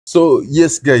So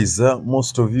yes guys,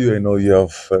 most of you I know you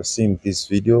have seen this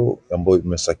video ambayo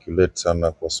imecirculate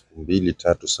sana kwa siku mbili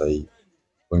tatu sahii.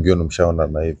 Wengine mshaona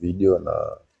na hii video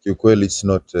na kiukweli it's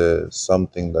not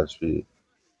something that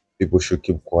people should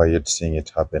keep quiet seeing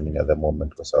it happening at the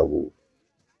moment, kwa sababu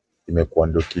imekuwa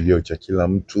ndio kilio cha kila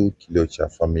mtu, kilio cha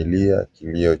familia,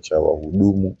 kilio cha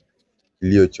wahudumu,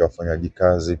 kilio cha wafanyaji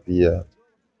kazi pia.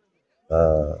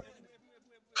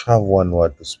 Have one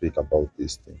word to speak about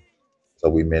this thing,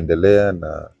 sababu imeendelea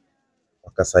na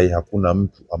mpaka sasa hakuna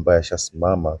mtu ambaye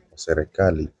ashasimama kwa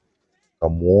serikali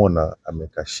kamuona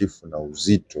amekashifu na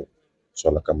uzito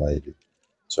swala kama hili.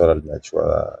 Swala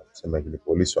limeachiwa, sema hivi,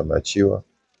 polisi wameachiwa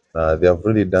na they have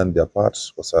really done their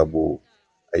part, kwa sababu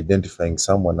identifying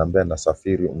someone ambaye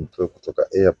anasafiri umtoe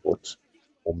kutoka airport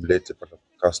umlete paka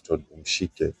custody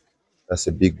umshike, that's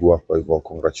a big work. Kwa hivyo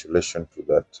congratulations to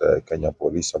that Kenya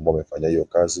police ambao wamefanya hiyo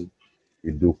kazi.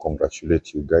 We do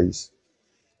congratulate you guys.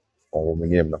 Mambo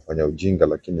mengine mnafanya ujinga,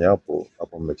 lakini hapo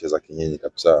mmecheza kinyenyi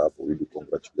kabisa hapo. We do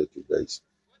congratulate you guys.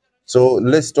 So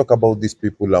let's talk about these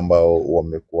people ambao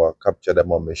wamekuwa captured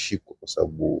ama wameshikwa kwa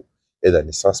sababu either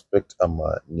ni suspect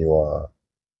ama ni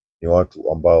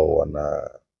watu ambao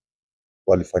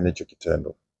walifanya hicho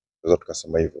kitendo. Tunaweza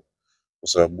tukasema hivyo kwa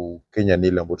sababu Kenya ni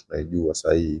ile ambayo tunaijua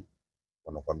sasa hii,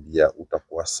 wanakwambia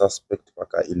utakuwa suspect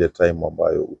mpaka ile time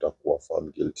ambayo utakuwa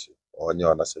found guilty. Wenyewe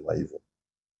wanasema hivyo.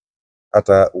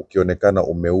 Hata ukionekana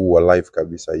umeua live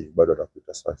kabisa hivi bado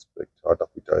watakuita suspect,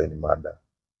 hawatakuita wewe ni mada.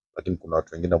 Lakini kuna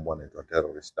watu wengine ambao wanaitwa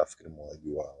terrorist, nafikiri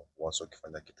mwajua, once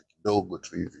wakifanya kitu kidogo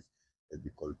tu hivi they be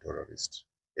called terrorist.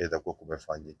 Either kwa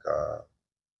kumefanyika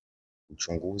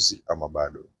uchunguzi ama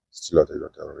bado still wataitwa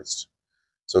terrorist.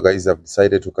 So guys, I've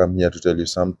decided to come here to tell you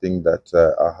something that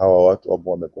hawa watu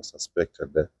ambao wamekuwa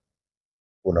suspected,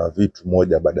 kuna vitu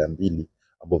moja baada ya mbili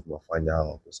ambavyo vimefanya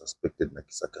hao kwa suspected na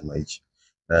kisa kama hichi,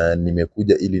 na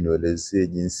nimekuja ili nielezee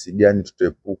jinsi gani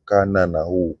tutaepukana na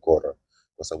huu ukora,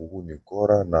 kwa sababu huu ni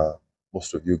ukora. Na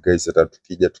most of you guys hata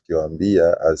tukija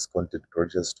tukiwaambia as content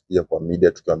creators, tukija kwa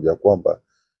media tukiwaambia kwamba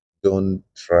don't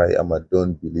try ama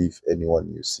don't believe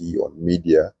anyone you see on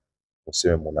media,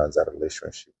 useme mnaanza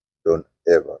relationship, don't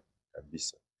ever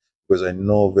kabisa, because I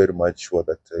know very much sure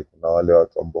that kuna wale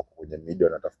watu ambao kwenye media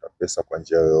wanatafuta pesa kwa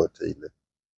njia yoyote ile.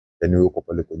 Yani uko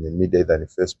pale kwenye media, either ni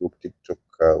Facebook, TikTok,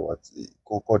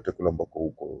 kokote kule ambako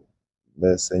uko,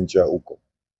 Messenger,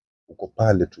 uko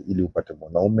pale tu ili upate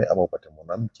mwanaume ama upate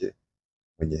mwanamke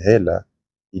mwenye hela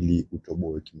ili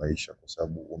utoboe kimaisha, kwa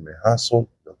sababu umehustle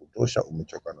ya kutosha,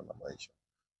 umechokana na maisha.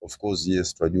 Of course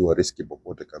yes, tunajua riski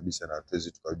popote kabisa na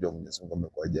hatuwezi tukajua Mwenyezi Mungu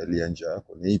amekujalia njia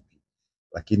yako ni ipi,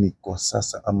 lakini kwa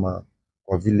sasa ama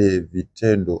kwa vile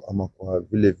vitendo ama kwa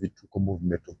vile vitu kama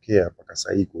vimetokea mpaka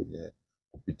sasa hivi kwenye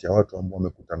kupitia watu ambao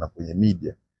wamekutana kwenye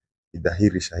media, ni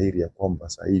dhahiri shahiri ya kwamba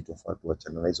sasa hivi tofauti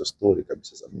wachana na hizo story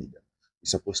kabisa za media. We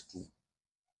supposed to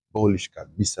abolish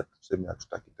kabisa, tuseme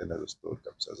hatutaki tena hizo story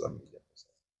kabisa za media.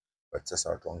 But sasa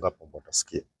watu wangapi ambao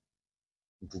watasikia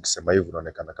mtu ukisema hivyo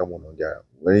unaonekana kama unaongea,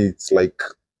 it's like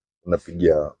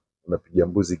unapigia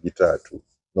mbuzi gitaa tu,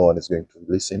 no one is going to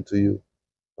listen to you,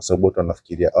 kwa sababu watu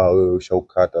wanafikiria wewe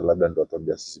ushaukata, labda ndio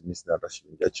watuambia sisi mimi sina hata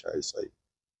shilingi ya chai sasa hivi.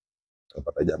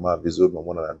 Unapata jamaa vizuri,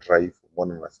 umeona na drive,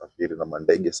 umeona na safiri na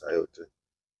mandege saa yote,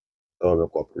 so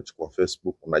umekuwa approach kwa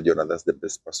Facebook, unajiona that's the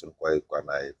best person kwa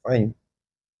naye fine,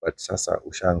 but sasa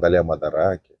ushaangalia madhara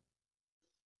yake.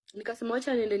 Nikasema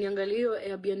wacha niende niangalie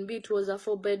hiyo Abnb. It was a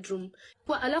 4 bedroom.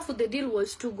 Kwa alafu the deal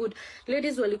was too good.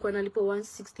 Ladies walikuwa nalipo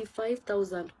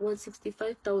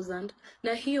 165,000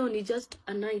 na hiyo ni just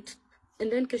a night.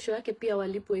 And then kesho yake pia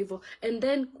walipo hivyo. And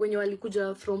then wenye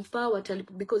walikuja from far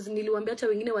watalipo, because niliwaambia hata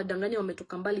wengine wadanganya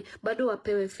wametoka mbali bado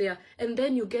wapewe fare. And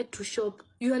then you get to shop.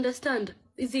 You understand?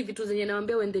 Hizi vitu zenye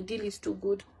nawaambia when the deal is too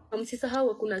good. Msisahau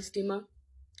hakuna stima,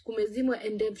 kumezimwa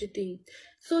and everything.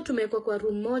 So tumekuwa kwa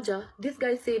room moja. This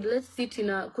guy said let's sit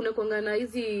in kuna kuangana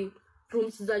hizi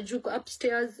rooms za juu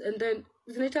upstairs, and then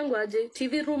zinaitangwa aje,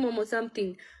 TV room or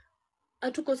something.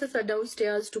 Atuko sasa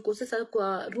downstairs, tuko sasa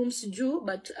kwa rooms juu,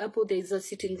 but hapo there is a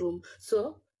sitting room.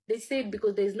 So they said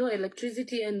because there is no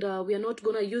electricity and we are not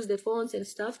gonna use the phones and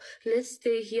stuff, let's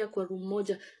stay here kwa room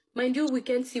moja. Mind you, we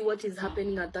can't see what is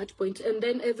happening at that point, and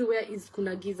then everywhere is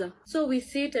kuna giza. So we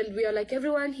sit and we are like,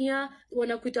 everyone here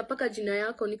wanakuita paka jina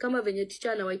yako, ni kama venye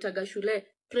teacher anawaitaga shule,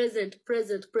 present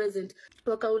present present.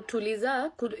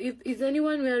 Wakautuliza, is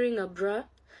anyone wearing a bra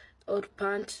or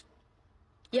pant?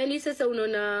 Yani sasa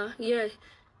unaona,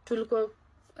 tulikuwa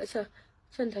acha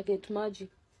nitaget maji.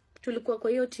 Tulikuwa kwa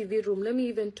hiyo TV room. Let me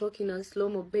even talk in a slow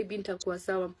mo, baby, nitakuwa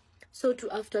sawa. So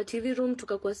after TV room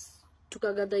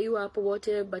tukagadaiwa hapo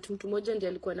wote, but mtu mmoja ndiye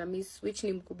alikuwa na miss, which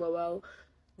ni mkubwa wao.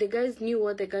 the guys knew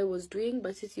what the guy was doing,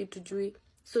 but sisi tujui.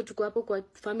 So tuko hapo kwa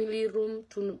family room,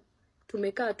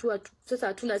 tumekaa tu, sasa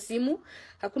hatuna simu,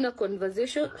 hakuna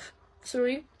conversation,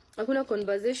 hakuna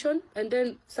conversation, and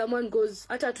then someone goes,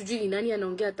 hata hatujui ni nani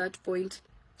anaongea at that point.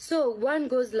 So one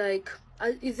goes like,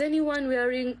 is anyone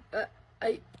wearing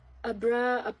a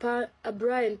bra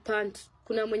and pant?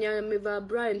 Kuna mwenye amevaa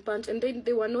bra and pant, and then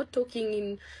they were not talking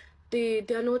in, they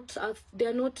are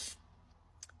not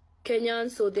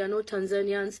Kenyans, or they are not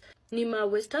Tanzanians. Nima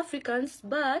West Africans,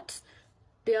 but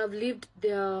they have lived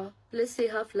their, let's say,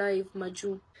 half life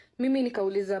maju. Mimi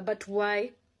nikauliza, but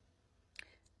why?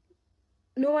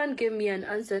 No one gave me an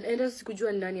answer, and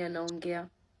sikujua nani anaongea.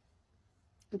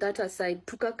 That aside,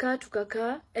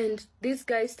 tukaka, and this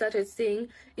guy started saying,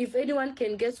 if anyone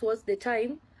can guess what's the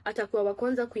time, atakuwa wa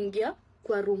kwanza kuingia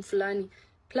kwa room fulani.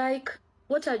 Like,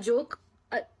 what a joke.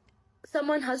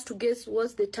 Someone has to guess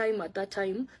what's the time at that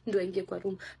time, ndo aingie kwa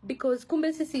room. Because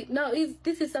kumbe sisi, now if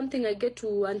this is something I get to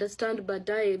understand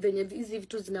baadaye venye hizi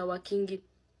vitu zinawakingi.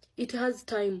 It has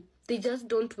time. They just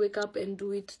don't wake up and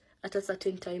do it at a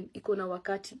certain time. Iko na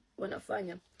wakati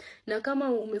wanafanya. Na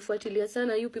kama umefuatilia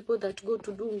sana, you people that go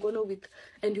to do ngono with,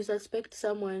 and you suspect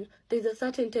someone, there's a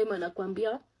certain time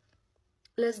anakuambia,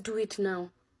 let's do it now.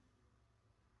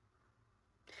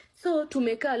 So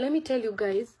tumekaa, let me tell you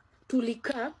guys,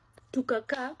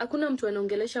 tukakaa, hakuna mtu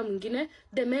anaongelesha mwingine.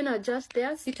 The men are just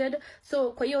there seated.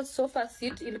 So kwa hiyo sofa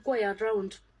seat ilikuwa ya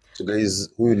round. So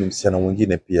guys, huyu ni msichana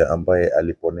mwingine pia ambaye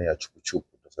aliponea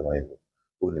chukuchuku, tutasema hivyo.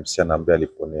 Huyu ni msichana ambaye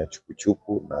aliponea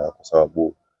chukuchuku, na kwa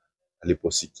sababu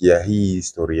aliposikia hii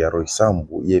historia ya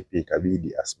Roysambu, yeye pia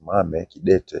ikabidi asimame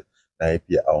kidete na yeye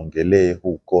pia aongelee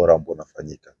huu ukora ambao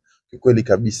unafanyika. Kikweli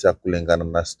kabisa, kulingana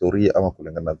na historia ama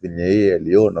kulingana na vile yeye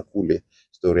aliona kule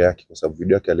historia yake, kwa sababu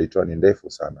video yake alitoa ni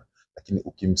ndefu sana, lakini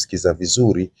ukimsikiza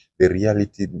vizuri, the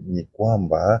reality ni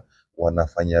kwamba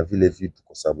wanafanya vile vitu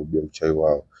kwa sababu ya uchawi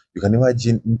wao. You can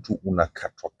imagine mtu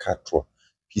unakatwa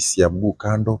pisi ya mguu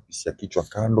kando, pisi ya kichwa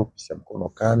kando, pisi ya mkono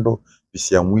kando,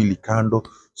 pisi ya mwili kando.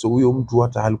 So huyo mtu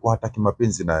hata alikuwa hataki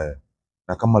mapenzi naye,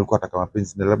 na kama alikuwa hataka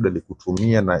mapenzi na labda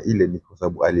alikutumia, na ile ni kwa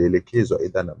sababu alielekezwa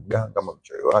aidha na mganga ama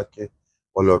mchawi wake,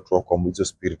 wale watu wa kwa hizo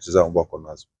spirit zao ambao wako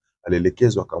nazo.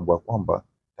 Alielekezwa akaambiwa kwamba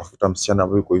tafuta msichana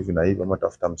ambaye yuko hivi na hivi, ama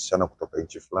tafuta msichana kutoka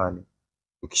nchi fulani.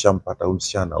 Ukishampata huyo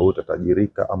msichana wewe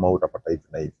utatajirika ama utapata hivi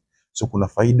na hivi. So kuna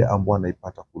faida ambayo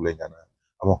anaipata kulingana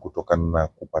ama kutokana na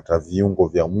kupata viungo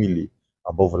vya mwili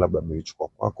ambavyo labda amechukua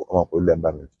kwako ama kwa yule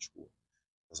ambaye amevichukua.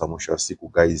 Sasa mwisho wa siku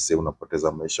guys,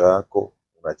 unapoteza maisha yako,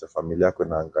 unaacha familia yako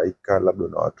inahangaika, labda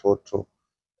na watoto,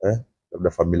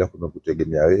 labda familia yako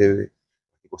imekutegemea wewe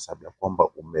kwa sababu ya kwamba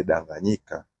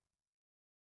umedanganyika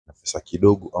na pesa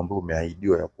kidogo ambayo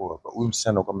umeahidiwa ya kwa huyu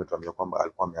msichana. Kwa ametuambia kwamba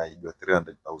alikuwa ameahidiwa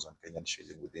 300,000 Kenyan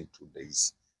shilling within 2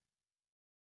 days.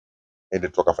 Ende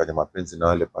tukafanya mapenzi na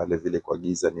wale pale vile kwa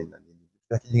giza nini na nini.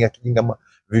 Kijinga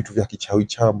vitu vya kichawi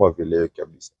ambavyo vile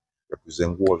kabisa. Ya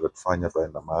kuzengua vya kufanya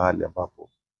kwenda mahali ambapo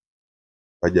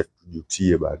waje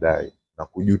tujutie baadaye. Na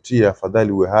kujutia,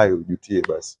 afadhali uwe hai ujutie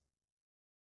basi.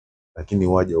 Lakini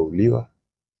waje uliwa,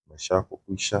 maisha yako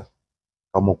kuisha.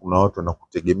 Kama kuna watu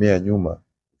wanakutegemea nyuma,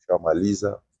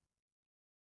 ushamaliza,